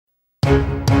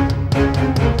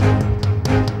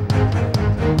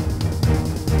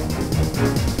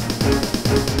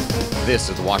This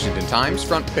is the Washington Times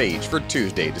front page for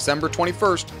Tuesday, December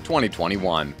 21st,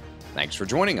 2021. Thanks for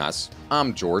joining us.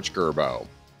 I'm George Gerbo.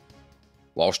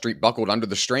 Wall Street buckled under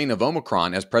the strain of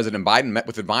Omicron as President Biden met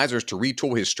with advisors to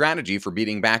retool his strategy for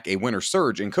beating back a winter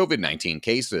surge in COVID-19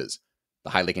 cases.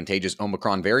 The highly contagious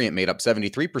Omicron variant made up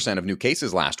 73% of new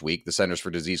cases last week, the Centers for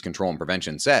Disease Control and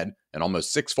Prevention said, an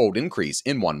almost six-fold increase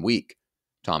in 1 week.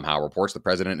 Tom Howell reports the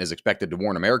president is expected to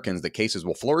warn Americans that cases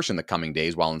will flourish in the coming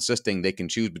days while insisting they can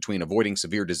choose between avoiding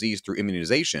severe disease through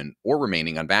immunization or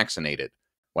remaining unvaccinated.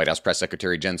 White House Press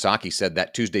Secretary Jen Psaki said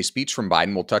that Tuesday's speech from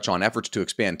Biden will touch on efforts to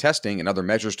expand testing and other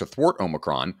measures to thwart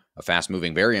Omicron, a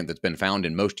fast-moving variant that's been found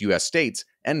in most U.S. states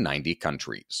and 90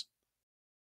 countries.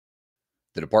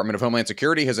 The Department of Homeland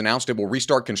Security has announced it will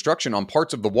restart construction on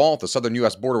parts of the wall at the southern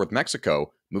U.S. border with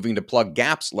Mexico, moving to plug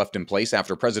gaps left in place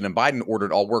after President Biden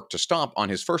ordered all work to stop on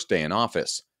his first day in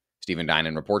office. Stephen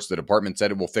Dinan reports the department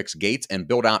said it will fix gates and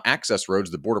build out access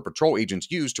roads the Border Patrol agents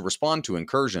use to respond to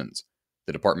incursions.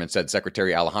 The department said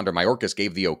Secretary Alejandro Mayorkas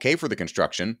gave the okay for the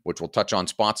construction, which will touch on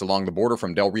spots along the border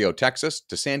from Del Rio, Texas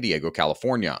to San Diego,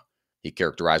 California. He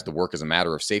characterized the work as a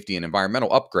matter of safety and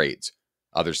environmental upgrades.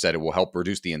 Others said it will help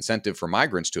reduce the incentive for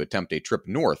migrants to attempt a trip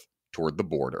north toward the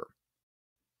border.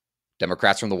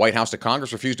 Democrats from the White House to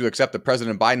Congress refuse to accept that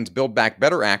President Biden's Build Back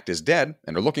Better Act is dead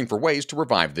and are looking for ways to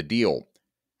revive the deal.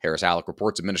 Harris Halleck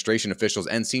reports administration officials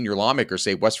and senior lawmakers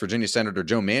say West Virginia Senator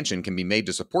Joe Manchin can be made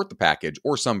to support the package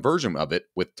or some version of it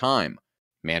with time.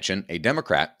 Manchin, a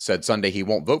Democrat, said Sunday he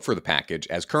won't vote for the package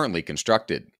as currently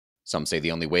constructed. Some say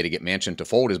the only way to get Manchin to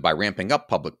fold is by ramping up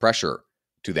public pressure.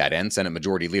 To that end, Senate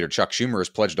Majority Leader Chuck Schumer has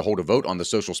pledged to hold a vote on the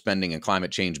social spending and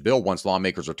climate change bill once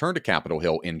lawmakers return to Capitol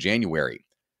Hill in January.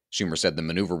 Schumer said the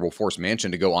maneuver will force Manchin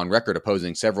to go on record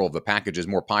opposing several of the package's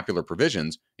more popular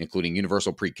provisions, including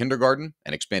universal pre-kindergarten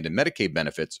and expanded Medicaid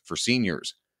benefits for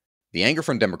seniors. The anger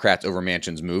from Democrats over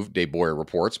Manchin's move, Dave Boyer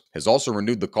reports, has also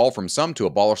renewed the call from some to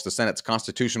abolish the Senate's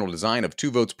constitutional design of 2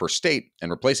 votes per state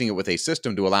and replacing it with a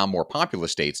system to allow more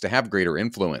populous states to have greater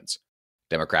influence.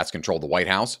 Democrats control the White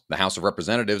House, the House of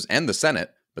Representatives, and the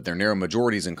Senate, but their narrow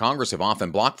majorities in Congress have often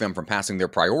blocked them from passing their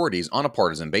priorities on a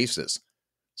partisan basis.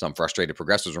 Some frustrated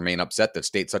progressives remain upset that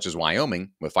states such as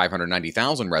Wyoming, with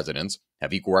 590,000 residents,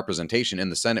 have equal representation in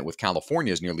the Senate with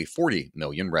California's nearly 40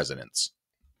 million residents.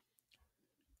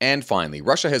 And finally,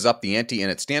 Russia has upped the ante in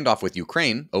its standoff with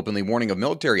Ukraine, openly warning of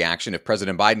military action if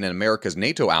President Biden and America's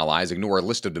NATO allies ignore a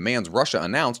list of demands Russia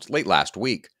announced late last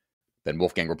week. Ben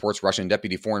Wolfgang reports Russian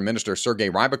Deputy Foreign Minister Sergei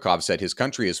Rybakov said his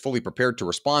country is fully prepared to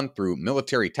respond through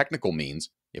military technical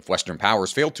means if Western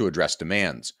powers fail to address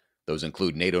demands. Those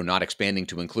include NATO not expanding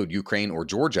to include Ukraine or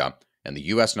Georgia, and the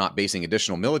U.S. not basing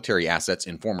additional military assets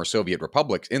in former Soviet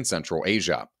republics in Central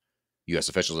Asia. U.S.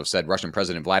 officials have said Russian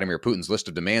President Vladimir Putin's list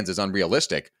of demands is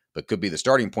unrealistic, but could be the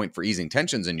starting point for easing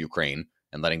tensions in Ukraine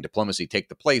and letting diplomacy take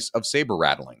the place of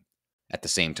saber-rattling. At the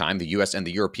same time, the U.S. and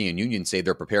the European Union say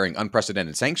they're preparing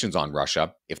unprecedented sanctions on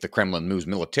Russia if the Kremlin moves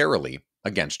militarily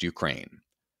against Ukraine.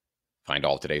 Find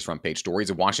all of today's front page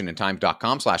stories at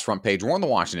WashingtonTimes.com/frontpage or on the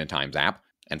Washington Times app,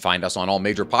 and find us on all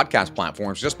major podcast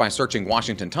platforms just by searching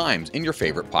Washington Times in your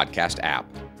favorite podcast app.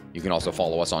 You can also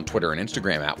follow us on Twitter and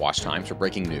Instagram at WashTimes for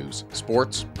breaking news,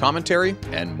 sports, commentary,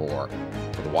 and more.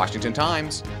 For the Washington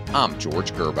Times, I'm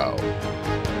George Gerbo.